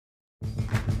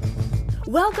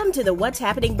Welcome to the What's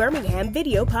Happening Birmingham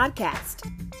video podcast.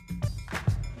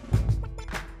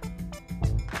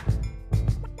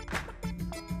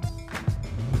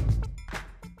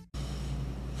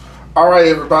 All right,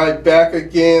 everybody, back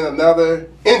again. Another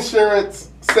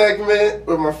insurance segment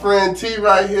with my friend T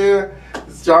right here.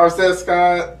 It's Jarvis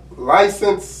Escott,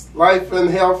 licensed life and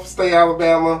health, state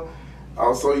Alabama.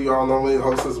 Also, you all know me, the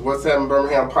host of What's Happening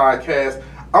Birmingham podcast.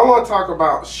 I want to talk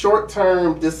about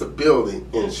short-term disability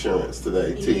insurance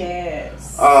today, T.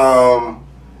 Yes.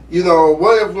 You know,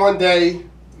 what if one day,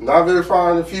 not very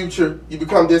far in the future, you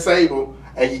become disabled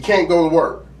and you can't go to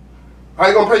work? How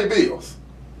you going to pay your bills?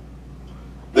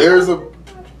 There's a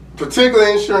particular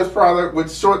insurance product with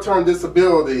short-term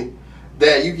disability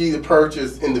that you can either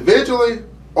purchase individually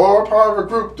or part of a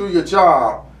group through your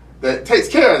job that takes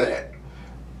care of that.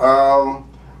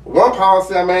 One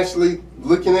policy I'm actually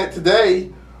looking at today,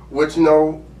 which, we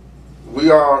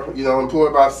are,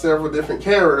 employed by several different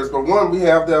carriers, but one we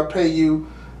have that'll pay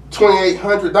you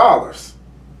 $2,800.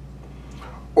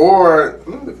 Or, let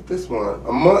me look at this one,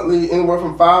 a monthly anywhere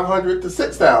from $500 to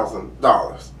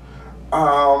 $6,000.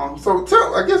 So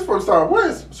I guess for a start, what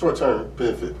is short-term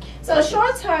benefit? So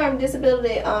short-term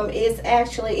disability is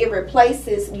actually, it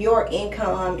replaces your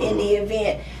income in the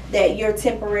event that you're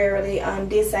temporarily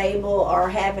disabled or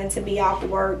having to be off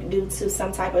work due to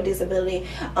some type of disability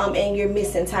and you're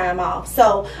missing time off.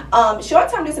 So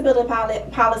short-term disability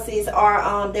policies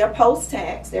are, they're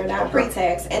post-tax, they're not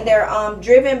pre-tax, and they're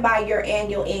driven by your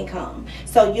annual income.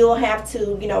 So you'll have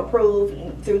to,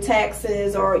 prove through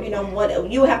taxes or,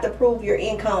 you have to prove your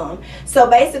income. So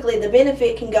basically the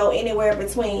benefit can go anywhere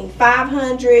between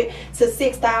 $500 to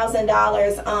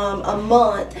 $6,000 a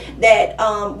month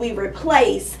that we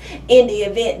replace in the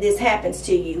event this happens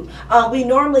to you. We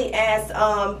normally ask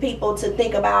people to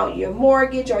think about your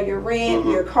mortgage or your rent,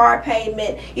 your car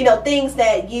payment, things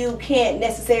that you can't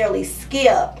necessarily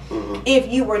skip if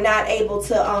you were not able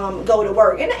to go to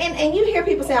work. And you hear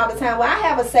people say all the time, well, I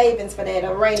have a savings for that,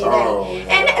 a rainy day.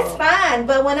 And that's fine,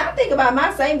 but when I think about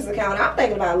my savings account, I'm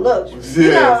thinking about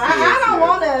luxury. I don't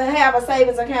want to have a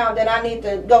savings account that I need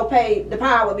to go pay the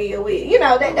power bill with.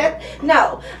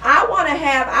 No. I want to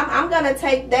have, I'm going to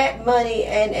take that money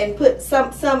and put some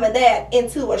of that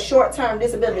into a short-term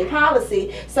disability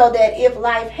policy so that if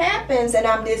life happens and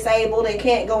I'm disabled and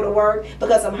can't go to work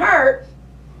because I'm hurt,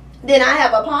 then I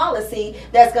have a policy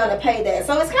that's going to pay that.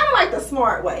 So it's kind of like the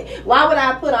smart way. Why would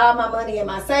I put all my money in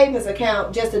my savings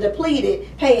account just to deplete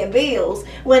it, paying bills,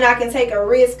 when I can take a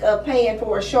risk of paying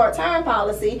for a short-term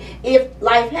policy? If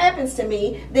life happens to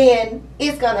me, then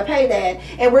it's going to pay that.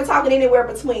 And we're talking anywhere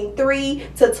between 3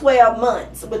 to 12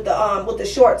 months with the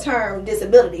short-term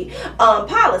disability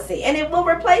policy, and it will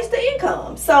replace the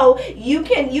income. So you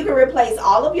can replace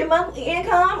all of your monthly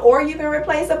income, or you can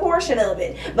replace a portion of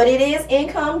it. But it is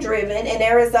income driven, and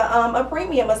there is a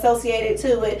premium associated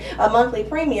to it, a monthly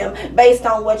premium based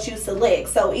on what you select.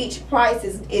 So each price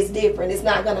is different. It's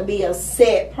not going to be a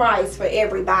set price for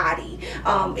everybody,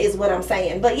 is what I'm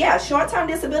saying. But yeah, short-term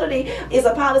disability is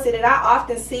a policy that I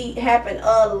often see happen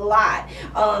a lot.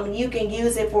 You can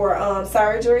use it for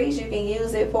surgeries. You can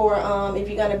use it for if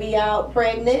you're going to be out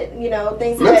pregnant,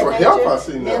 things of that nature. Mental health, I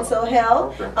see now. Mental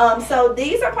health. Okay. So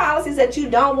these are policies that you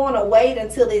don't want to wait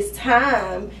until it's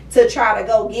time to try to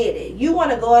go get it. You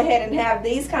want to go ahead and have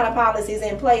these kind of policies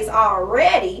in place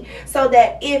already so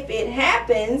that if it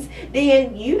happens,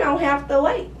 then you don't have to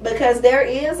wait, because there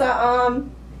is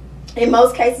in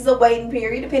most cases a waiting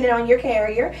period. Depending on your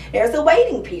carrier, there's a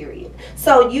waiting period.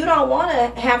 So you don't want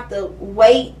to have to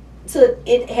wait till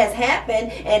it has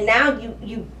happened, and now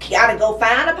you gotta go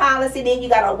find a policy, then you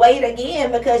gotta wait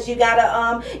again because you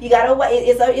gotta wait.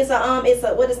 It's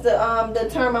a what is the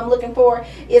term I'm looking for?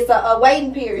 It's a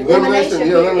waiting period, elimination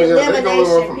period.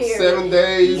 Elimination period. 7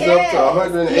 days up to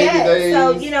 180 days.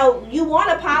 So you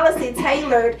want a policy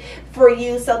tailored for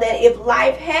you so that if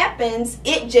life happens,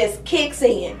 it just kicks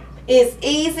in. It's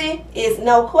easy. It's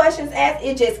no questions asked.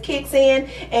 It just kicks in,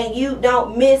 and you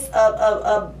don't miss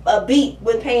a beat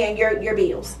with paying your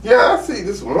bills. Yeah, I see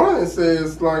this one. It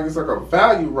says it's like a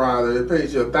value rider. It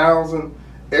pays you $1,000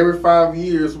 every 5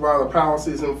 years while the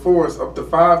policy is in force up to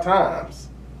 5 times.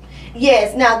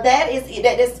 Yes, now that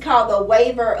is called the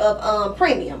waiver of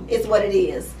premium. Is what it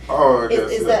is. Oh,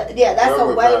 that's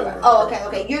a waiver. Oh,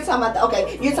 okay. You're talking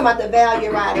about the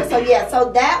value rider. So yeah,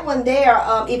 so that one there,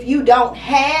 if you don't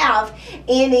have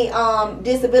any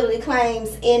disability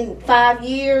claims in 5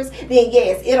 years, then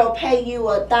yes, it'll pay you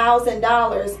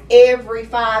 $1,000 every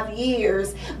 5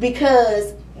 years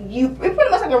because it's pretty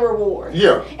much like a reward.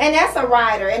 Yeah. And that's a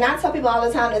rider. And I tell people all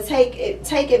the time to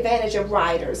take advantage of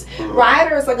riders.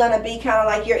 Riders are going to be kind of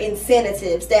like your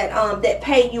incentives that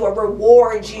pay you or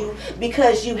reward you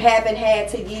because you haven't had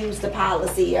to use the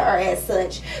policy or as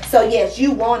such. So yes,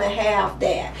 you want to have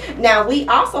that. Now we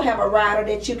also have a rider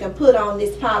that you can put on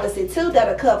this policy too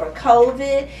that'll cover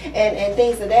COVID and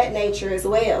things of that nature as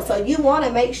well. So you want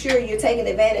to make sure you're taking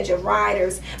advantage of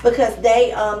riders because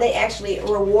they actually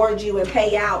reward you and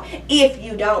pay out if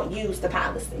you don't use the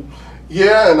policy.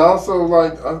 Yeah, and also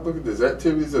like look at this,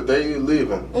 activities of daily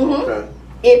living. Okay.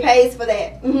 It pays for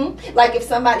that. Like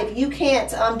if you can't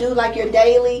do like your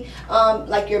daily,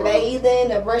 like your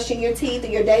bathing or brushing your teeth or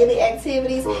your daily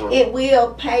activities, it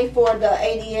will pay for the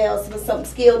ADLs for some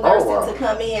skilled nursing to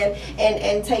come in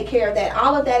and take care of that.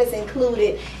 All of that is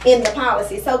included in the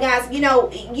policy. So guys,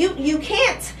 you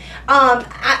can't.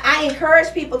 I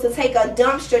encourage people to take a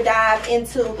dumpster dive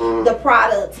into the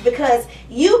products because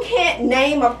you can't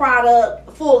name a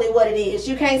product fully what it is.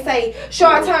 You can't say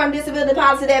short-term disability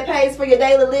policy that pays for your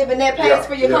daily living, that pays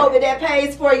for your COVID, that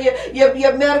pays for your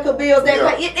medical bills.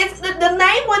 That the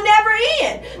name will never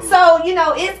end. So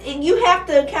you have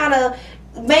to kind of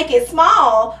make it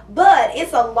small, but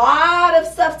it's a lot of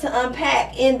stuff to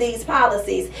unpack in these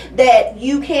policies that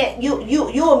you'll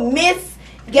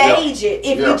gauge it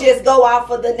if you just go off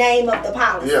of the name of the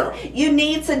policy. You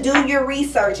need to do your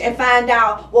research and find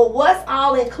out, well, what's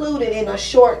all included in a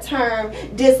short-term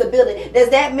disability? Does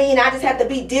that mean I just have to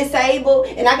be disabled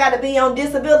and I got to be on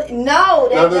disability? No,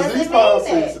 that doesn't mean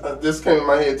that. This came in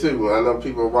my head too when I know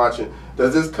people are watching.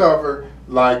 Does this cover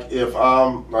like if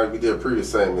I'm like we did a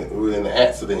previous segment, we're in an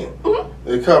accident?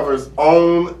 It covers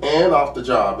on and off the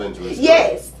job injuries.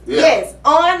 Yes,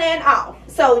 on and off.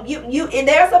 So and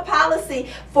there's a policy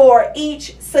for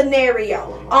each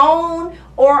scenario, on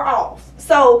or off.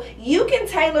 So you can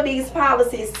tailor these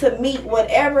policies to meet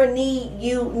whatever need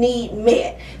you need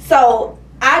met. So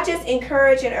I just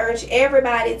encourage and urge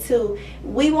everybody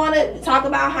we want to talk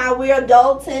about how we're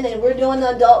adulting and we're doing the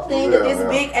adult thing at this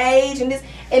big age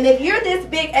and if you're this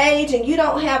big age and you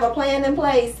don't have a plan in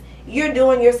place, you're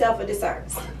doing yourself a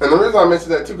disservice. And the reason I mention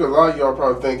that too, because a lot of y'all are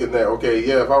probably thinking that,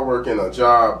 if I work in a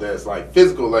job that's like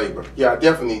physical labor, I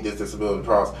definitely need this disability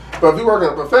policy. But if you work in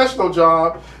a professional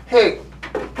job, heck.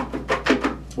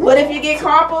 What if you get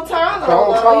carpal tunnel,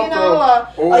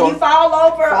 or you fall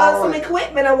over some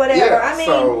equipment or whatever?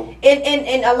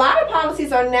 And a lot of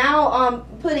policies are now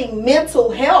putting mental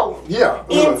health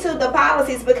into the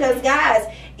policies because, guys,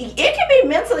 it can be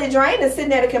mentally draining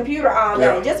sitting at a computer all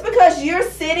day. Just because you're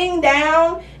sitting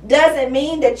down doesn't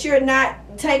mean that you're not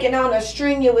taking on a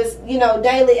strenuous,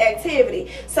 daily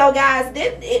activity. So, guys,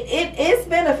 it's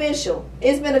beneficial.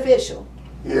 It's beneficial.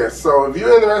 Yeah. So, if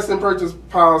you're interested in purchase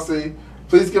policy,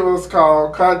 please give us a call.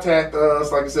 Contact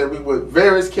us. Like I said, we with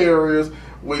various carriers.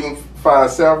 We can find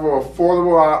several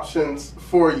affordable options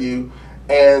for you,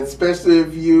 and especially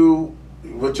if you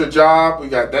with your job,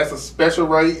 that's a special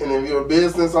rate, and if you're a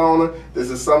business owner, this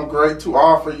is something great to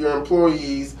offer your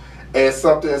employees as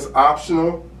something that's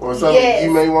optional or something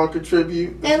you may want to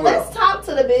contribute as and let's talk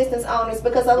to the business owners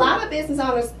because a lot of business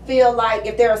owners feel like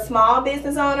if they're a small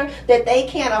business owner that they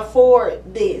can't afford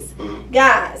this.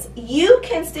 Guys, you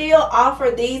can still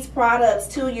offer these products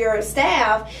to your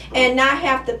staff and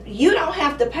you don't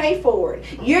have to pay for it.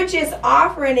 You're just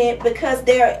offering it because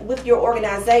they're with your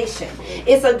organization.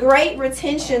 It's a great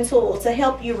retention tool to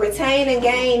help you retain and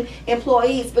gain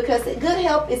employees because good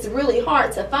help is really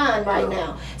hard to find right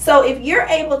now. So if you're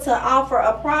able to offer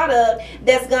a product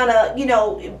that's gonna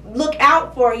look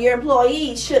out for your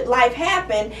employees should life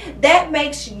happen, that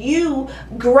makes you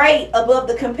great above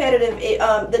the competitive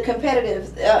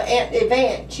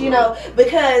advantage,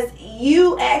 because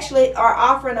you actually are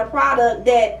offering a product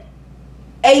that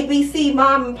ABC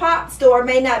mom and pop store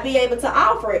may not be able to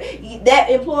offer it. That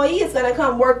employee is going to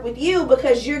come work with you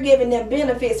because you're giving them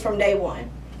benefits from day one.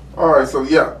 All right, so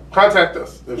contact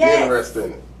us if you're interested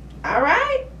in it. All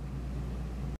right.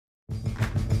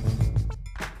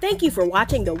 Thank you for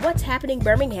watching the What's Happening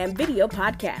Birmingham video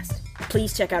podcast.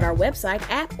 Please check out our website,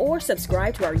 app, or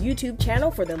subscribe to our YouTube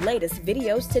channel for the latest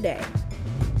videos today.